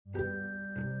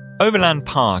Overland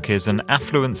Park is an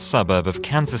affluent suburb of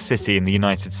Kansas City in the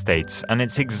United States, and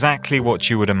it's exactly what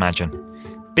you would imagine.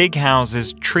 Big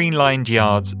houses, tree-lined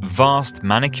yards, vast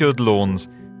manicured lawns,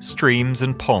 streams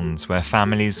and ponds where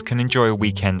families can enjoy a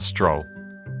weekend stroll.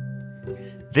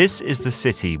 This is the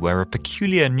city where a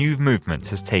peculiar new movement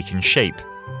has taken shape.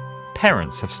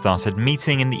 Parents have started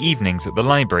meeting in the evenings at the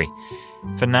library.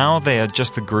 For now, they are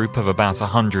just a group of about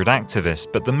 100 activists,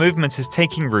 but the movement is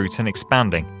taking root and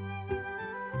expanding.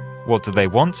 What do they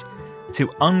want? To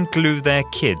unglue their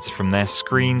kids from their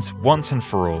screens once and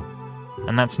for all.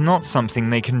 And that's not something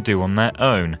they can do on their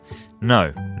own.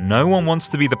 No one wants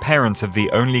to be the parent of the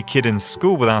only kid in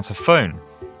school without a phone.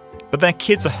 But their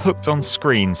kids are hooked on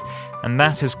screens, and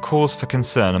that is cause for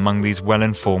concern among these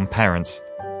well-informed parents.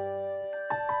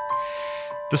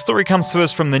 The story comes to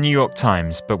us from the New York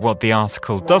Times, but what the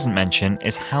article doesn't mention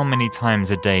is how many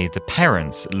times a day the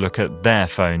parents look at their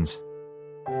phones.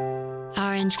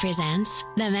 Orange presents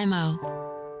The Memo.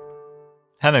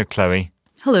 Hello, Chloe.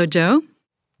 Hello, Joe.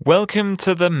 Welcome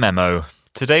to The Memo.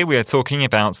 Today we are talking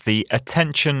about the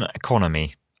attention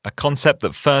economy, a concept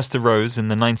that first arose in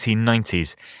the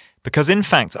 1990s, because in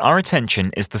fact our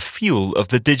attention is the fuel of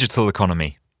the digital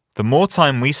economy. The more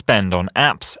time we spend on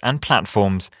apps and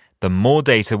platforms, the more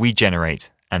data we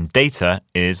generate, and data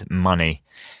is money.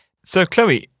 So,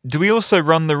 Chloe, do we also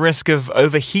run the risk of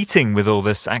overheating with all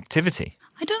this activity?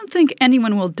 I don't think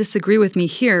anyone will disagree with me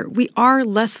here. We are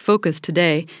less focused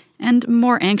today and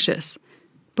more anxious.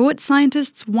 But what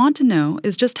scientists want to know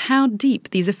is just how deep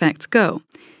these effects go,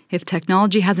 if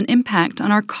technology has an impact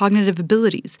on our cognitive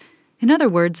abilities. In other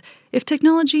words, if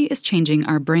technology is changing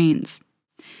our brains.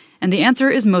 And the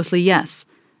answer is mostly yes.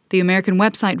 The American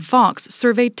website Vox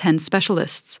surveyed 10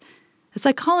 specialists. A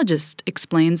psychologist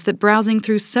explains that browsing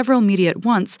through several media at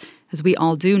once, as we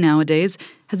all do nowadays,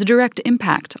 has a direct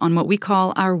impact on what we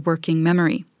call our working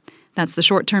memory. That's the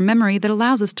short-term memory that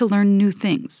allows us to learn new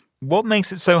things. What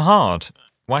makes it so hard?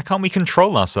 Why can't we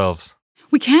control ourselves?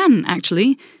 We can,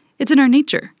 actually. It's in our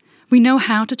nature. We know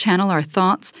how to channel our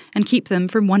thoughts and keep them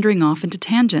from wandering off into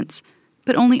tangents,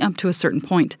 but only up to a certain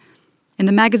point. In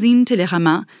the magazine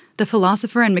Télérama, the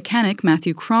philosopher and mechanic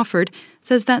Matthew Crawford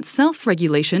says that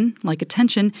self-regulation, like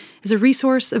attention, is a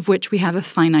resource of which we have a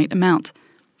finite amount.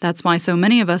 That's why so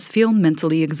many of us feel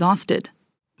mentally exhausted.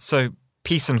 So,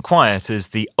 peace and quiet is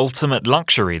the ultimate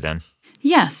luxury, then?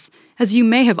 Yes, as you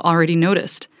may have already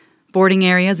noticed. Boarding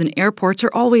areas and airports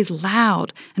are always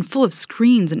loud and full of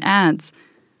screens and ads.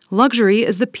 Luxury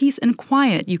is the peace and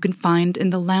quiet you can find in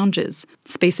the lounges,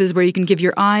 spaces where you can give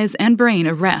your eyes and brain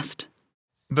a rest.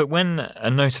 But when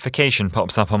a notification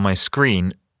pops up on my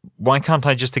screen, why can't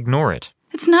I just ignore it?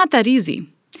 It's not that easy.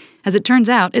 As it turns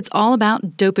out, it's all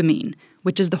about dopamine,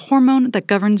 which is the hormone that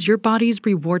governs your body's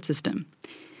reward system.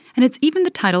 And it's even the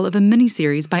title of a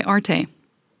miniseries by Arte.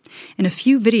 In a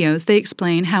few videos, they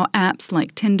explain how apps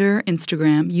like Tinder,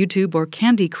 Instagram, YouTube, or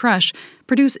Candy Crush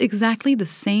produce exactly the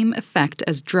same effect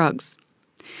as drugs.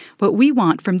 What we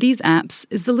want from these apps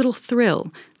is the little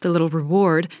thrill, the little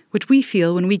reward, which we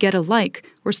feel when we get a like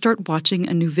or start watching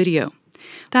a new video.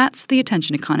 That's the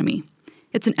attention economy.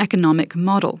 It's an economic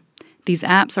model. These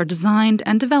apps are designed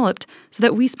and developed so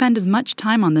that we spend as much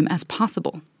time on them as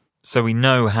possible. So we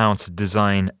know how to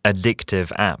design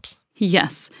addictive apps.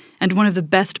 Yes, and one of the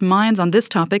best minds on this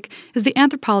topic is the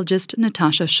anthropologist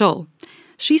Natasha Schull.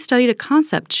 She studied a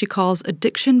concept she calls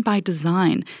addiction by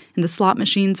design in the slot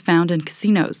machines found in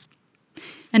casinos.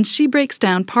 And she breaks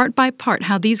down part by part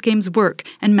how these games work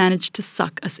and manage to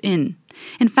suck us in.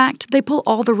 In fact, they pull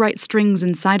all the right strings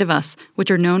inside of us,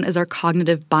 which are known as our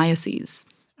cognitive biases.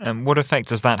 And what effect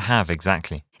does that have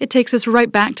exactly? It takes us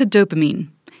right back to dopamine.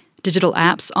 Digital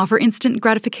apps offer instant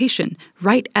gratification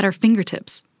right at our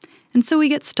fingertips. And so we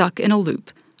get stuck in a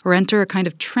loop or enter a kind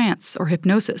of trance or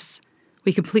hypnosis.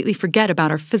 We completely forget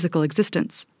about our physical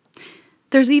existence.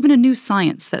 There's even a new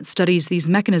science that studies these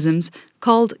mechanisms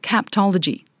called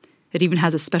captology. It even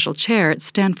has a special chair at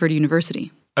Stanford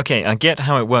University. Okay, I get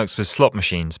how it works with slot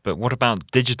machines, but what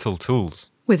about digital tools?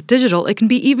 With digital, it can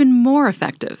be even more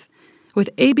effective.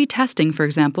 With A/B testing, for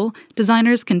example,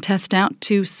 designers can test out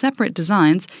 2 separate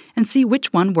designs and see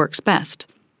which one works best.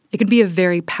 It can be a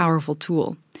very powerful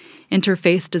tool.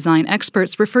 Interface design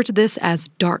experts refer to this as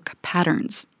dark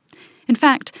patterns. In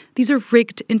fact, these are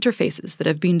rigged interfaces that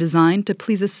have been designed to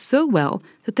please us so well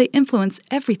that they influence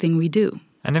everything we do.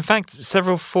 And in fact,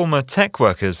 several former tech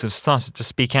workers have started to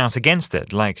speak out against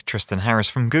it, like Tristan Harris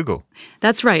from Google.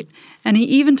 That's right, and he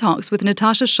even talks with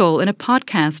Natasha Schull in a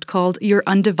podcast called Your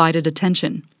Undivided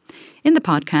Attention. In the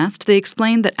podcast, they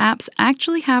explain that apps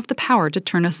actually have the power to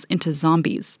turn us into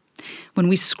zombies. When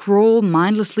we scroll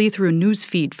mindlessly through a news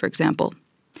feed, for example.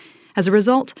 As a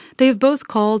result, they have both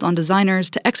called on designers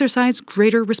to exercise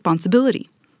greater responsibility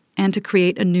and to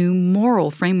create a new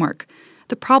moral framework.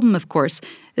 The problem, of course,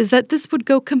 is that this would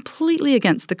go completely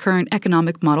against the current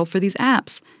economic model for these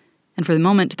apps. And for the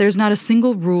moment, there's not a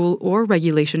single rule or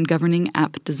regulation governing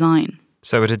app design.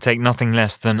 So it'd take nothing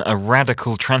less than a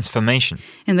radical transformation.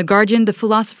 In The Guardian, the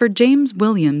philosopher James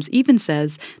Williams even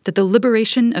says that the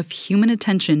liberation of human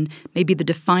attention may be the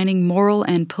defining moral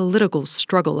and political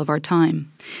struggle of our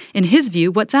time. In his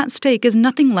view, what's at stake is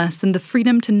nothing less than the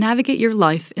freedom to navigate your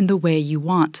life in the way you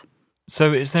want.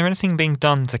 So is there anything being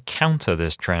done to counter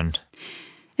this trend?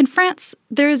 In France,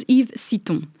 there is Yves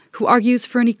Citon, who argues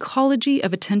for an ecology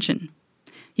of attention.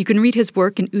 You can read his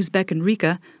work in Uzbek and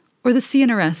Rika, or the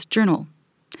CNRS Journal.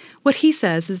 What he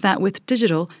says is that with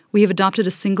digital, we have adopted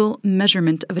a single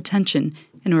measurement of attention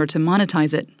in order to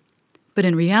monetize it. But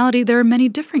in reality, there are many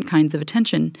different kinds of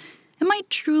attention. Am I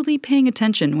truly paying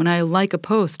attention when I like a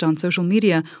post on social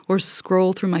media or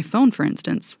scroll through my phone, for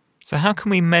instance? So how can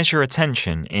we measure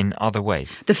attention in other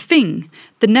ways? The FING,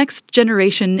 the Next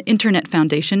Generation Internet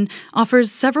Foundation,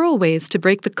 offers several ways to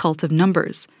break the cult of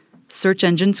numbers. Search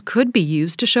engines could be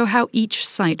used to show how each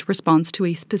site responds to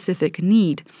a specific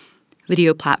need.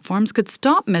 Video platforms could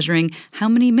stop measuring how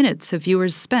many minutes have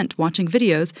viewers spent watching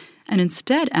videos and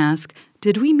instead ask,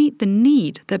 did we meet the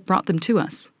need that brought them to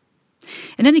us?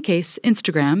 In any case,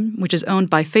 Instagram, which is owned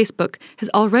by Facebook, has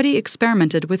already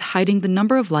experimented with hiding the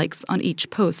number of likes on each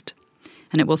post.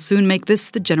 And it will soon make this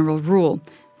the general rule.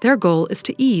 Their goal is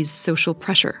to ease social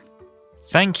pressure.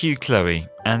 Thank you, Chloe,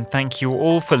 and thank you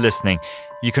all for listening.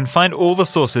 You can find all the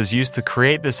sources used to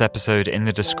create this episode in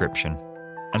the description.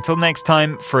 Until next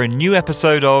time, for a new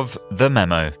episode of The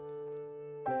Memo.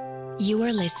 You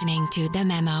are listening to The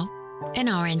Memo, an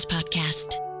Orange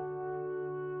podcast.